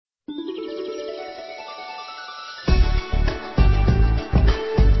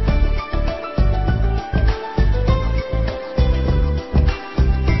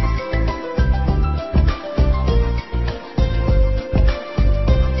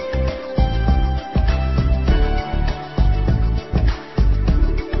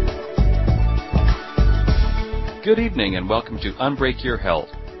Good evening and welcome to Unbreak Your Health,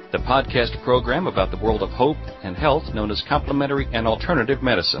 the podcast program about the world of hope and health known as complementary and alternative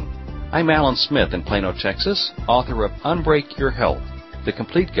medicine. I'm Alan Smith in Plano, Texas, author of Unbreak Your Health, the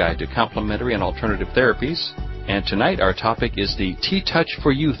complete guide to complementary and alternative therapies. And tonight our topic is the TTouch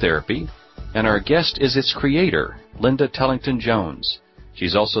For You therapy, and our guest is its creator, Linda Tellington-Jones.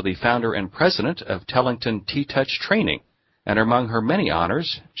 She's also the founder and president of TTouch Training. And among her many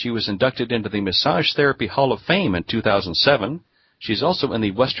honors, she was inducted into the Massage Therapy Hall of Fame in 2007. She's also in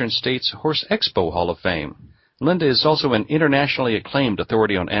the Western States Horse Expo Hall of Fame. Linda is also an internationally acclaimed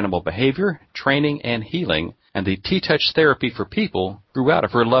authority on animal behavior, training, and healing, and the TTouch therapy for people grew out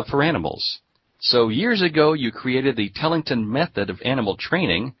of her love for animals. So years ago, you created the Tellington method of animal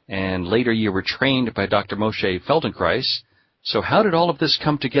training, and later you were trained by Dr. Moshe Feldenkrais. So how did all of this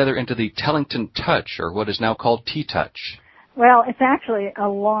come together into the Tellington Touch, or what is now called TTouch? Well, it's actually a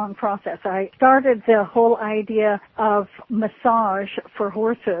long process. I started the whole idea of massage for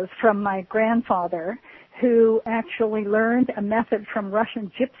horses from my grandfather, who actually learned a method from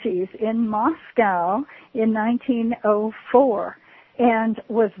Russian gypsies in Moscow in 1904 and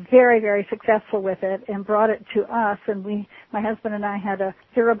was very, very successful with it and brought it to us. And my husband and I had a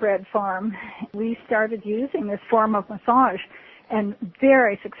thoroughbred farm. We started using this form of massage and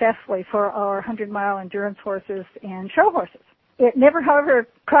very successfully for our 100-mile endurance horses and show horses. It never, however,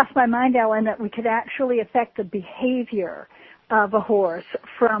 crossed my mind, Ellen, that we could actually affect the behavior of a horse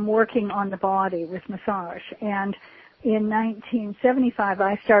from working on the body with massage. And in 1975,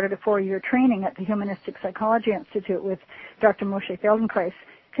 I started a 4-year training at the Humanistic Psychology Institute with Dr. Moshe Feldenkrais,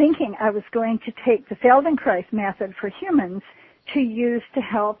 thinking I was going to take the Feldenkrais method for humans to use to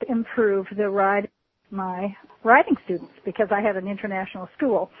help improve the ride my riding students, because I had an international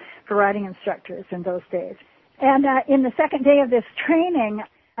school for riding instructors in those days. And in the second day of this training,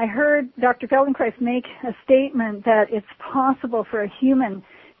 I heard Dr. Feldenkrais make a statement that it's possible for a human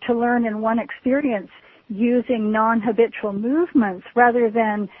to learn in one experience using non-habitual movements rather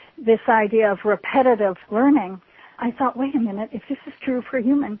than this idea of repetitive learning. I thought, wait a minute, if this is true for a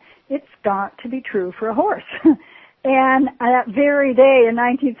human, it's got to be true for a horse. And that very day in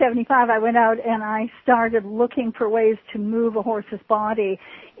 1975, I went out and I started looking for ways to move a horse's body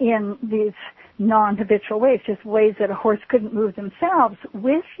in these non-habitual ways, just ways that a horse couldn't move themselves,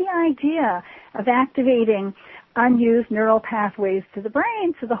 with the idea of activating unused neural pathways to the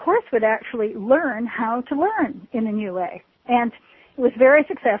brain so the horse would actually learn how to learn in a new way. And it was very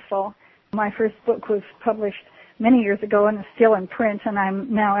successful. My first book was published many years ago and is still in print, and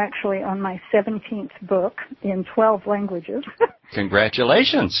I'm now actually on my 17th book in 12 languages.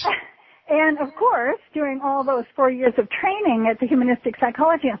 Congratulations. And, of course, during all those 4 years of training at the Humanistic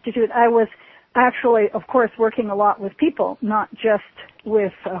Psychology Institute, I was actually, of course, working a lot with people, not just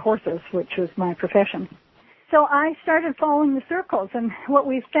with horses, which was my profession. So I started following the circles, and what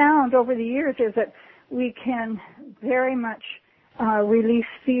we've found over the years is that we can very much release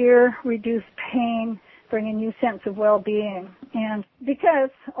fear, reduce pain, bring a new sense of well-being. And because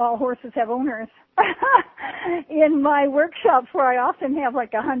all horses have owners, in my workshops where I often have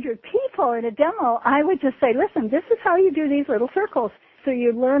like 100 people in a demo, I would just say, listen, this is how you do these little circles. So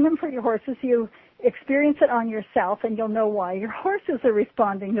you learn them for your horses, you experience it on yourself, and you'll know why your horses are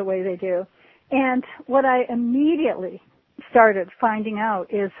responding the way they do. And what I immediately started finding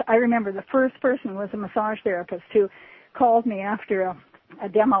out is, I remember the first person was a massage therapist who called me after a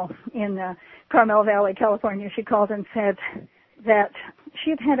demo in Carmel Valley, California. She called and said that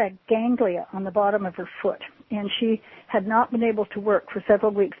she had a ganglia on the bottom of her foot, and she had not been able to work for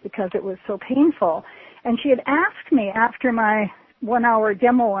several weeks because it was so painful. And she had asked me after my 1-hour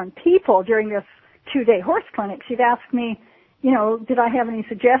demo on people during this 2-day horse clinic, she'd asked me, you know, did I have any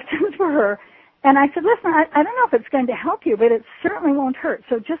suggestions for her? And I said, listen, I don't know if it's going to help you, but it certainly won't hurt.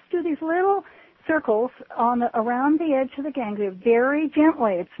 So just do these little circles around the edge of the ganglia very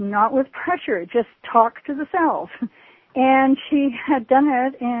gently. It's not with pressure. Just talk to the cells. And she had done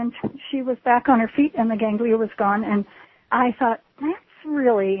it, and she was back on her feet, and the ganglia was gone. And I thought, that's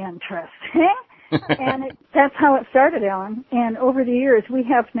really interesting. And that's how it started, Ellen. And over the years, we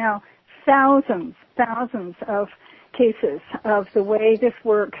have now thousands of cases of the way this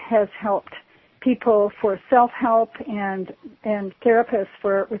work has helped people for self-help and therapists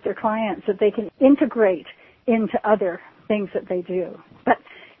with their clients that they can integrate into other things that they do. But,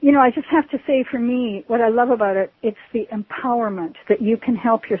 you know, I just have to say, for me, what I love about it, it's the empowerment that you can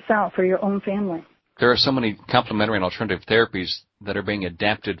help yourself or your own family. There are so many complementary and alternative therapies that are being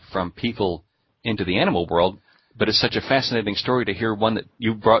adapted from people into the animal world, but it's such a fascinating story to hear one that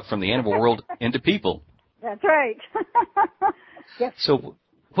you brought from the animal world into people. That's right. Yes. So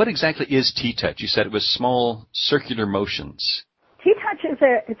What exactly is TTouch? You said it was small circular motions.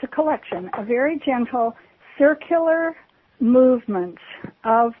 TTouch is a collection of very gentle circular movements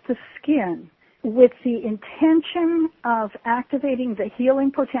of the skin with the intention of activating the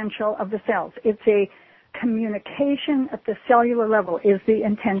healing potential of the cells. It's a communication at the cellular level is the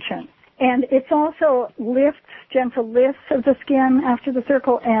intention. And it's also gentle lifts of the skin after the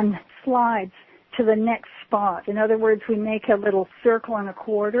circle and slides to the next spot. In other words, we make a little circle and a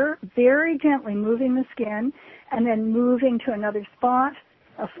quarter, very gently moving the skin and then moving to another spot,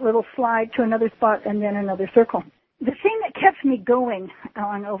 a little slide to another spot, and then another circle. The thing that kept me going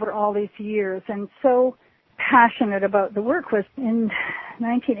on over all these years and so passionate about the work was in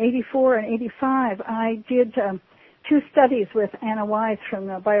 1984 and 85, I did 2 studies with Anna Wise from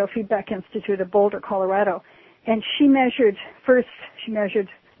the Biofeedback Institute of Boulder, Colorado. And she measured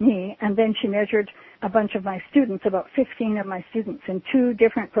me, and then she measured a bunch of my students, about 15 of my students in 2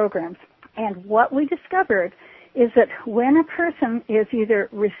 different programs. And what we discovered is that when a person is either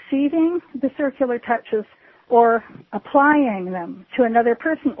receiving the circular touches or applying them to another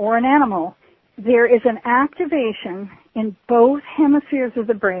person or an animal, there is an activation in both hemispheres of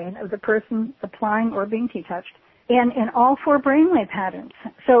the brain of the person applying or being T-touched, and in all 4 brainwave patterns.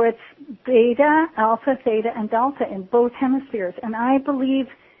 So it's beta, alpha, theta, and delta in both hemispheres. And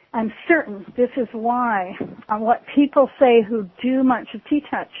I'm certain this is why what people say who do much of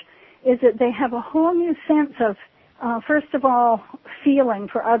T-touch is that they have a whole new sense of, first of all, feeling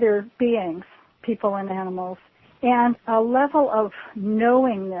for other beings, people and animals, and a level of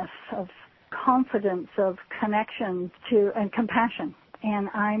knowingness, of confidence, of connection to, and compassion. And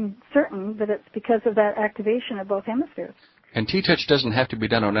I'm certain that it's because of that activation of both hemispheres. And T-touch doesn't have to be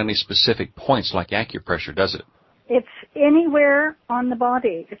done on any specific points like acupressure, does it? It's anywhere on the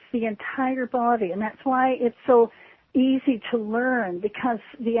body. It's the entire body. And that's why it's so easy to learn, because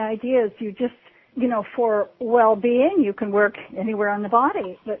the idea is you just, for well-being, you can work anywhere on the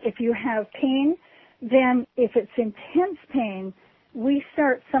body. But if you have pain, then if it's intense pain, we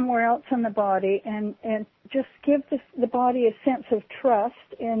start somewhere else on the body and just give the body a sense of trust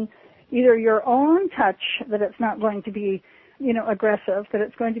in either your own touch, that it's not going to be, aggressive, that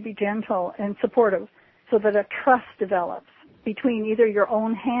it's going to be gentle and supportive, so that a trust develops between either your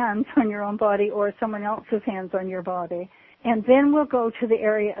own hands on your own body or someone else's hands on your body. And then we'll go to the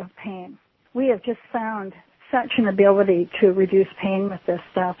area of pain. We have just found such an ability to reduce pain with this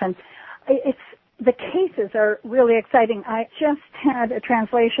stuff, and the cases are really exciting. I just had a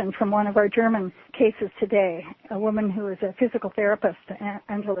translation from one of our German cases today. A woman who is a physical therapist,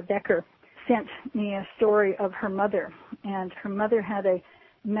 Angela Decker, sent me a story of her mother. And her mother had a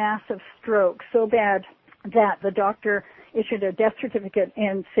massive stroke, so bad that the doctor issued a death certificate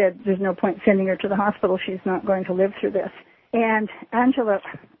and said there's no point sending her to the hospital. She's not going to live through this. And Angela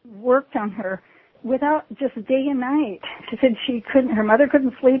worked on her without just day and night. She said her mother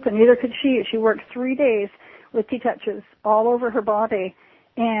couldn't sleep, and neither could she. She worked 3 days with T-touches all over her body,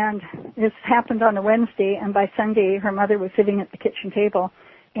 and this happened on a Wednesday, and by Sunday her mother was sitting at the kitchen table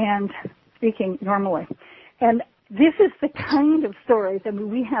and speaking normally. And this is the kind of stories,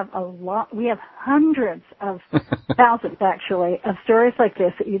 we have a lot, we have hundreds of thousands actually of stories like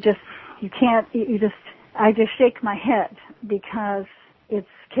this that I just shake my head, because it's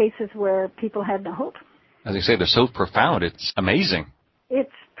cases where people had no hope. As I say, they're so profound. It's amazing.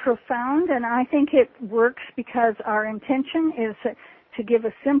 It's profound, and I think it works because our intention is to give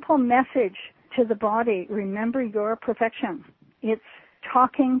a simple message to the body. Remember your perfection. It's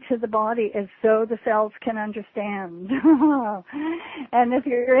talking to the body as though the cells can understand. And if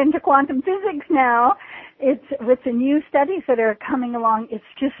you're into quantum physics now, it's with the new studies that are coming along, it's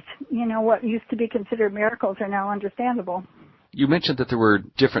just, what used to be considered miracles are now understandable. You mentioned that there were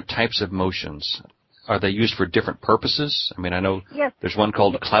different types of motions. Are they used for different purposes? I know yes. There's one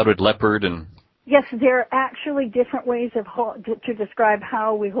called clouded leopard and... Yes, there are actually different ways to describe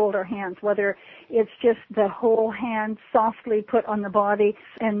how we hold our hands, whether it's just the whole hand softly put on the body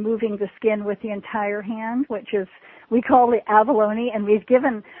and moving the skin with the entire hand, which is, we call the abalone, and we've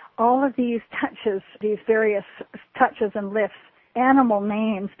given all of these touches, these various touches and lifts, animal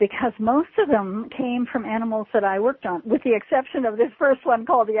names, because most of them came from animals that I worked on, with the exception of this first one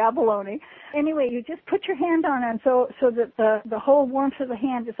called the abalone. Anyway, you just put your hand on it so that the whole warmth of the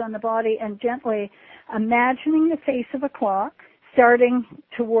hand is on the body, and gently imagining the face of a clock, starting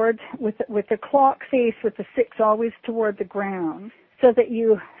with the clock face with the 6 always toward the ground, so that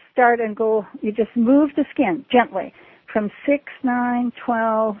you start and go, you just move the skin gently from 6, 9,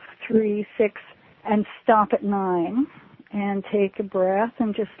 12, 3, 6, and stop at 9. And take a breath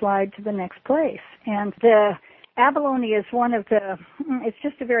and just slide to the next place. And the abalone is one of the, it's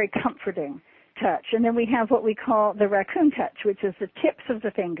just a very comforting touch. And then we have what we call the raccoon touch, which is the tips of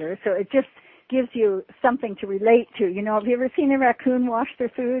the fingers. So it just gives you something to relate to. You know, have you ever seen a raccoon wash their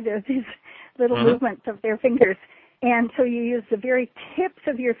food? There's these little movements of their fingers. And so you use the very tips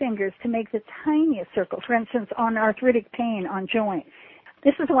of your fingers to make the tiniest circle, for instance, on arthritic pain on joints.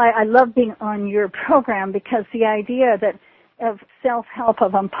 This is why I love being on your program, because the idea that of self-help,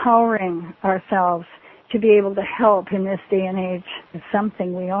 of empowering ourselves to be able to help in this day and age is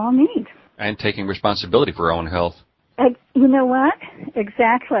something we all need. And taking responsibility for our own health. You know what?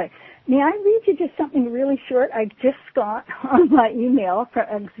 Exactly. May I read you just something really short I just got on my email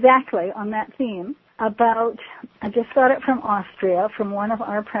exactly on that theme about, I just got it from Austria, from one of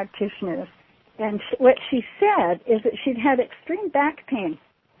our practitioners. And what she said is that she'd had extreme back pain.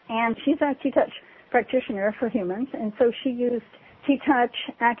 And she's a TTouch practitioner for humans. And so she used TTouch,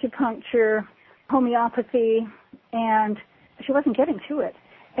 acupuncture, homeopathy, and she wasn't getting to it.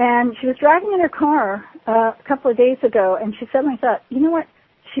 And she was driving in her car a couple of days ago, and she suddenly thought, you know what?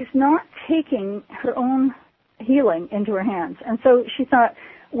 She's not taking her own healing into her hands. And so she thought,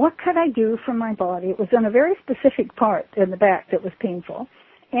 what could I do for my body? It was on a very specific part in the back that was painful.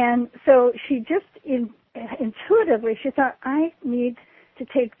 And so she just intuitively, she thought, I need to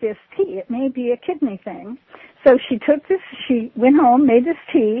take this tea. It may be a kidney thing. So she took this, she went home, made this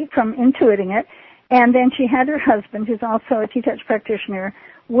tea from intuiting it, and then she had her husband, who's also a TTouch practitioner,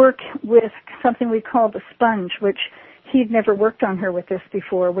 work with something we call the sponge, which he'd never worked on her with this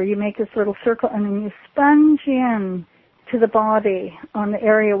before, where you make this little circle and then you sponge in to the body on the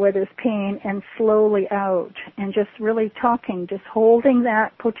area where there's pain and slowly out, and just really talking, just holding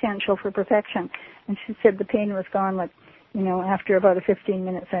that potential for perfection. And she said the pain was gone, like, you know, after about a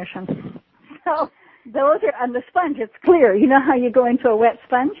 15-minute session. So those are on the sponge. It's clear. You know how you go into a wet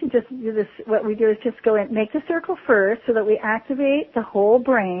sponge? You just do this. What we do is just go in, make the circle first, so that we activate the whole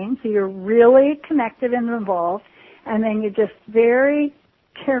brain, so you're really connected and involved, and then you just very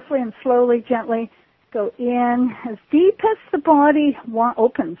carefully and slowly, gently go in as deep as the body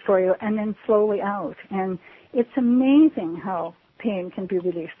opens for you, and then slowly out. And it's amazing how pain can be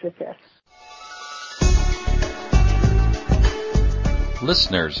released with this.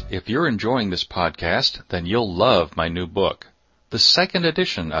 Listeners, if you're enjoying this podcast, then you'll love my new book. The second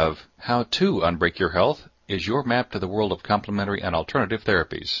edition of How to Unbreak Your Health is your map to the world of complementary and alternative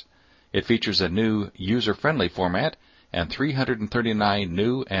therapies. It features a new, user-friendly format and 339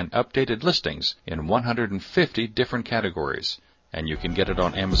 new and updated listings in 150 different categories. And you can get it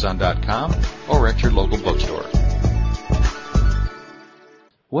on Amazon.com or at your local bookstore.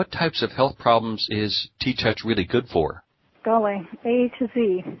 What types of health problems is TTouch really good for? Golly, A to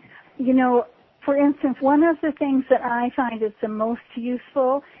Z. You know, for instance, one of the things that I find is the most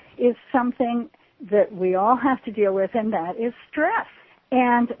useful is something that we all have to deal with, and that is stress.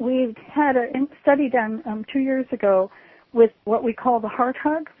 And we've had a study done 2 years ago with what we call the heart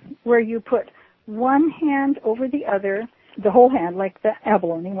hug, where you put one hand over the other, the whole hand, like the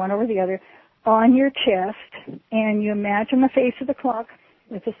abalone, one over the other, on your chest, and you imagine the face of the clock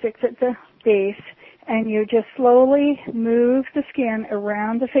with the 6 at the base, and you just slowly move the skin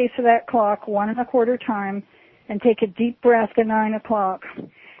around the face of that clock 1 1/4 time, and take a deep breath at 9 o'clock,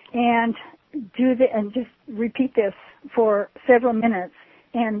 and and just repeat this for several minutes.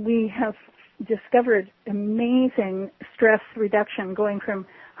 And we have discovered amazing stress reduction, going from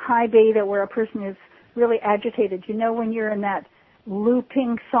high beta, where a person is really agitated. You know, when you're in that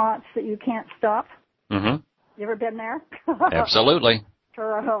looping thoughts that you can't stop? Mm-hmm. You ever been there? Absolutely.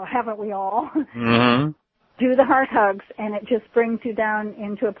 Oh, haven't we all? Mm-hmm. Do the heart hugs, and it just brings you down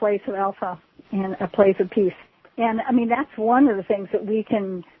into a place of alpha and a place of peace. And, I mean, that's one of the things that we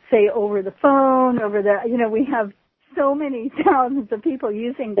can say over the phone, we have so many thousands of people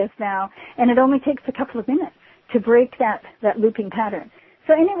using this now, and it only takes a couple of minutes to break that looping pattern.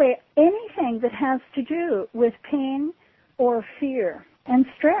 So anyway, anything that has to do with pain or fear and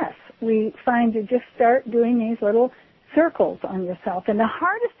stress, we find you just start doing these little circles on yourself. And the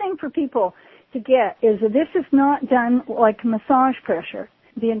hardest thing for people to get is that this is not done like massage pressure.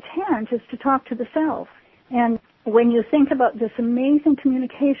 The intent is to talk to the self. And when you think about this amazing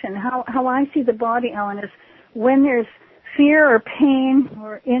communication, how I see the body, Ellen, is when there's fear or pain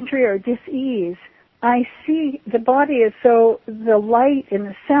or injury or dis-ease, I see the body is so the light in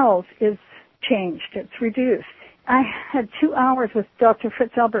the cells is changed. It's reduced. I had 2 hours with Dr.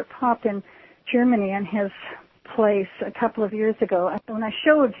 Fritz Albert Popp in Germany in his place a couple of years ago. When I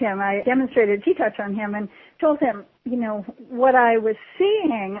showed him, I demonstrated TTouch on him and told him, what I was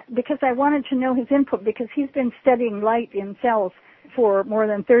seeing, because I wanted to know his input, because he's been studying light in cells for more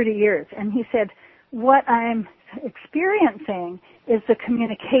than 30 years. And he said, what I'm experiencing is the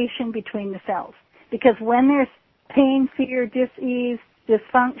communication between the cells. Because when there's pain, fear, dis-ease,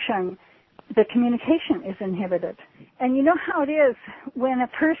 dysfunction, the communication is inhibited. And you know how it is when a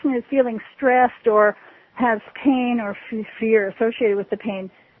person is feeling stressed or has pain or fear associated with the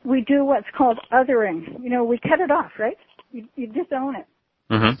pain, we do what's called othering. You know, we cut it off, right? You disown it.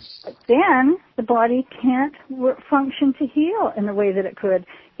 Mm-hmm. But then the body can't function to heal in the way that it could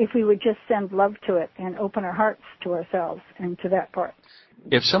if we would just send love to it and open our hearts to ourselves and to that part.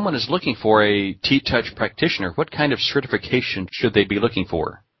 If someone is looking for a TTouch practitioner, what kind of certification should they be looking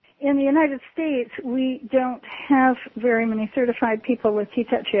for? In the United States, we don't have very many certified people with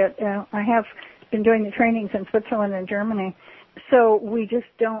TTouch yet. I have been doing the trainings in Switzerland and Germany, so we just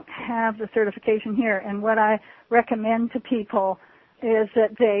don't have the certification here. And what I recommend to people is that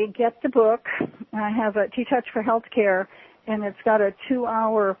they get the book. I have a TTouch for Healthcare, and it's got a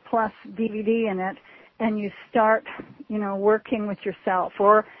 2-hour plus DVD in it, and you start, working with yourself.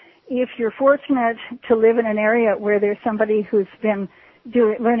 Or if you're fortunate to live in an area where there's somebody who's been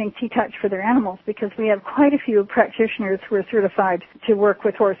learning TTouch for their animals, because we have quite a few practitioners who are certified to work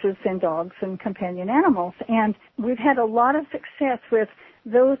with horses and dogs and companion animals. And we've had a lot of success with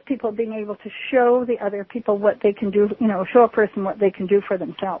those people being able to show the other people what they can do, show a person what they can do for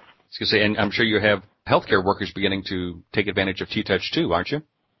themselves. I was going to say, and I'm sure you have healthcare workers beginning to take advantage of TTouch too, aren't you?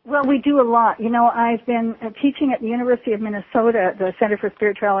 Well, we do a lot. I've been teaching at the University of Minnesota, the Center for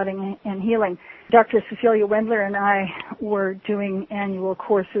Spirituality and Healing. Dr. Cecilia Wendler and I were doing annual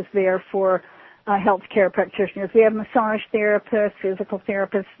courses there for healthcare practitioners. We have massage therapists, physical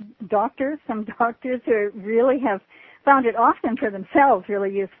therapists, doctors, some doctors who really have found it often for themselves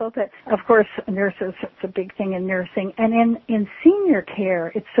really useful, but of course nurses, it's a big thing in nursing. And in senior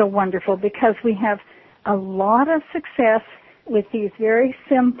care, it's so wonderful because we have a lot of success with these very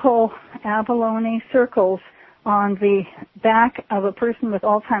simple abalone circles on the back of a person with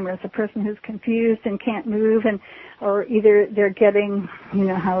Alzheimer's, a person who's confused and can't move, or either they're getting,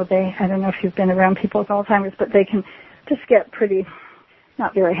 I don't know if you've been around people with Alzheimer's, but they can just get pretty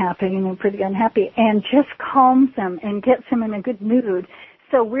not very happy, pretty unhappy, and just calms them and gets them in a good mood.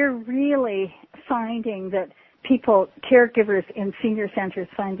 So we're really finding that people, caregivers in senior centers,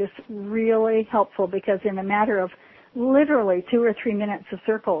 find this really helpful because in a matter of literally 2 or 3 minutes of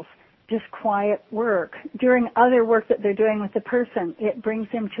circles, just quiet work, during other work that they're doing with the person, it brings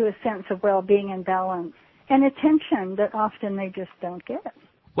them to a sense of well-being and balance and attention that often they just don't get.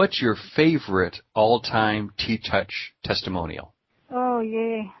 What's your favorite all-time TTouch testimonial? Oh,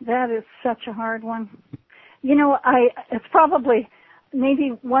 yay. That is such a hard one. It's probably maybe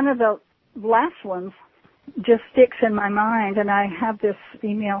one of the last ones just sticks in my mind, and I have this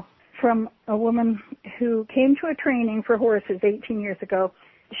email from a woman who came to a training for horses 18 years ago.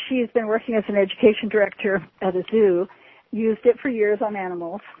 She's been working as an education director at a zoo, used it for years on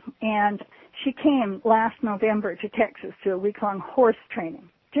animals, and she came last November to Texas to a week-long horse training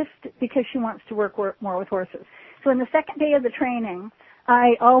just because she wants to work more with horses. So in the second day of the training,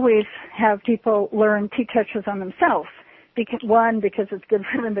 I always have people learn TTouches on themselves. Because it's good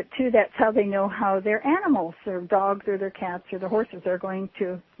for them, but 2, that's how they know how their animals, their dogs or their cats or their horses are going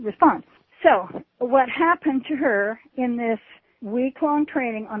to respond. So what happened to her in this week-long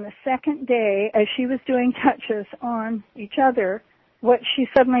training on the second day, as she was doing touches on each other, what she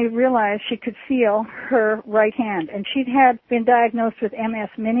suddenly realized, she could feel her right hand. And she'd had been diagnosed with MS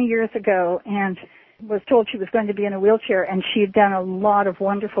many years ago and was told she was going to be in a wheelchair, and she'd done a lot of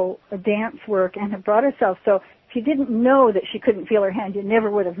wonderful dance work and had brought herself. So if you didn't know that she couldn't feel her hand, you never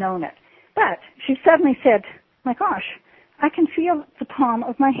would have known it. But she suddenly said, my gosh, I can feel the palm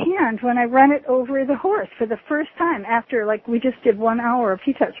of my hand when I run it over the horse for the first time after, we just did 1 hour of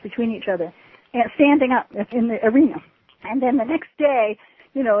TTouch between each other, and standing up in the arena. And then the next day,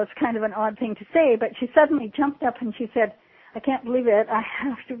 it's kind of an odd thing to say, but she suddenly jumped up and she said, I can't believe it, I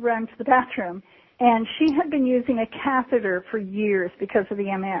have to run to the bathroom. And she had been using a catheter for years because of the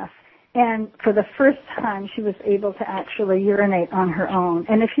MS. And for the first time, she was able to actually urinate on her own.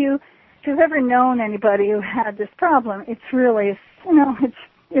 And if you've ever known anybody who had this problem, it's really,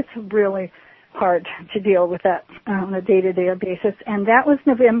 it's really hard to deal with that on a day-to-day basis. And that was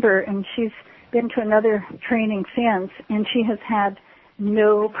November, and she's been to another training since, and she has had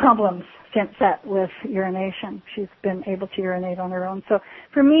no problems since that with urination. She's been able to urinate on her own. So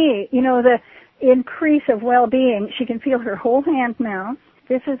for me, the increase of well-being, she can feel her whole hand now.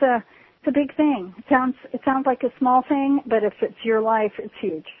 This is it's a big thing. It sounds like a small thing, but if it's your life, it's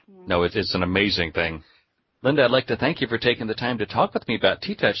huge. No, it's an amazing thing. Linda, I'd like to thank you for taking the time to talk with me about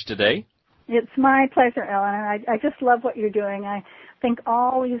TTouch today. It's my pleasure, Ellen, and I just love what you're doing. I think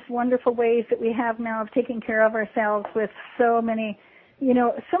all these wonderful ways that we have now of taking care of ourselves with so many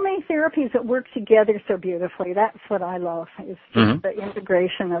therapies that work together so beautifully. That's what I love, is just the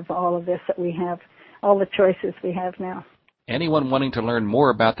integration of all of this that we have, all the choices we have now. Anyone wanting to learn more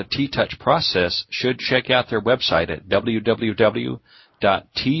about the TTouch process should check out their website at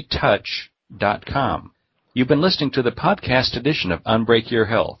www.TTouch.com. You've been listening to the podcast edition of Unbreak Your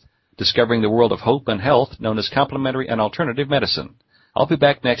Health, discovering the world of hope and health known as complementary and alternative medicine. I'll be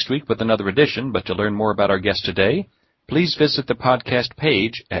back next week with another edition, but to learn more about our guest today, please visit the podcast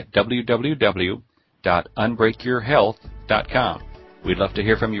page at www.unbreakyourhealth.com. We'd love to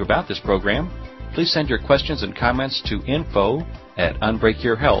hear from you about this program. Please send your questions and comments to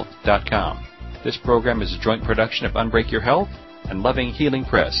info@unbreakyourhealth.com. This program is a joint production of Unbreak Your Health and Loving Healing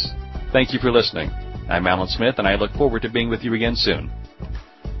Press. Thank you for listening. I'm Alan Smith, and I look forward to being with you again soon.